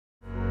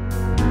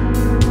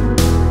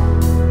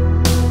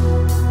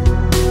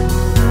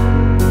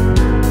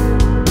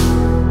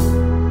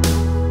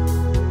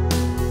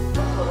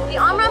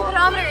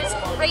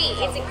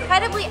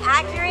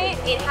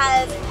It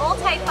has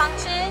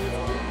multi-functions.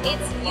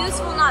 It's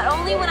useful not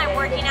only when I'm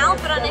working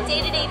out, but on a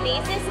day-to-day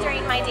basis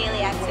during my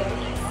daily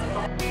activities.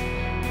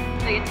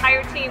 The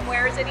entire team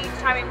wears it each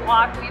time we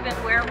walk, even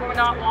where we're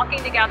not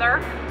walking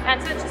together.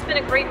 And so it's just been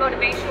a great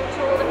motivational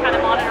tool to kind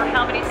of monitor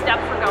how many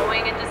steps we're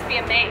going and just be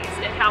amazed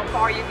at how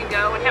far you can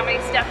go and how many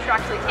steps you're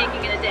actually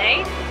taking in a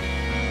day.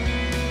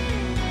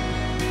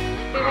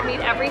 We would meet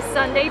every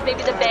Sunday.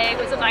 Maybe the Bay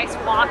was a nice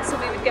walk, so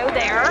we would go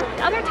there.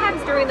 Other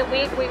times during the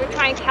week, we would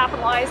try and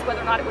capitalize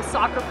whether or not it was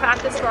soccer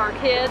practice for our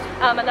kids.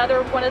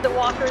 One of the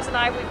walkers and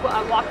I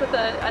would walk with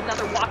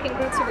another walking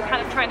group, so we're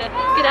kind of trying to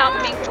get out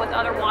and mingle with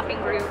other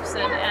walking groups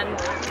and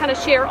kind of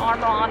share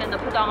Omron and the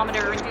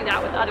Pedometer and do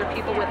that with other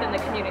people within the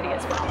community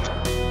as well.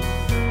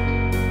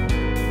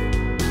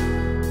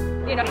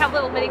 You know, have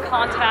little mini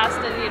contests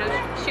and, you know,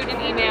 shoot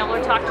an email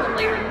or talk to them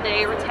later in the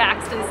day or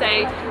text and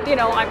say, you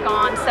know, I've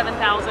gone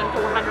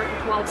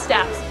 7,412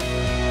 steps.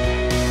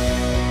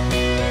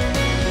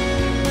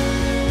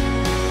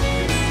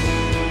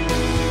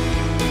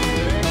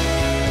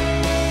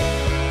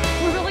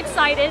 We're real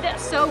excited,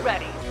 so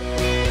ready.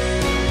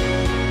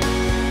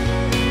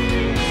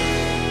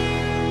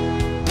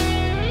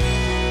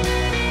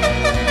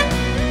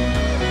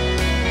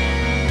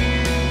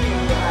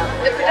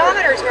 The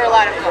pedometers were a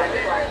lot of fun.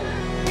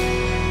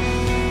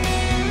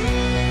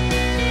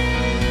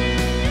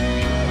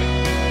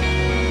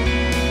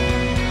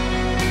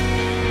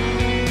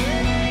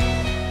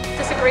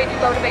 Just a great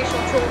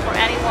motivational tool for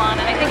anyone,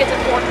 and I think it's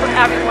important for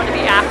everyone to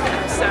be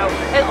active. So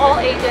at all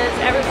ages,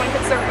 everyone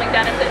can certainly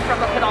benefit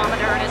from a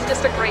pedometer, and it's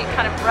just a great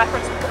kind of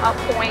reference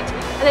point,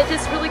 and it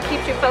just really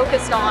keeps you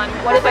focused on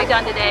what have I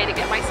done today to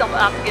get myself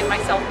up and get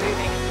myself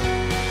moving.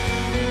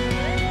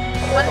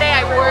 One day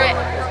I wore it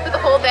for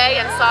the whole day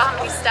and saw how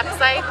many steps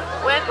I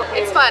went.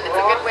 It's fun. It's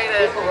a good way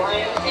to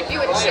keep you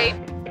in shape.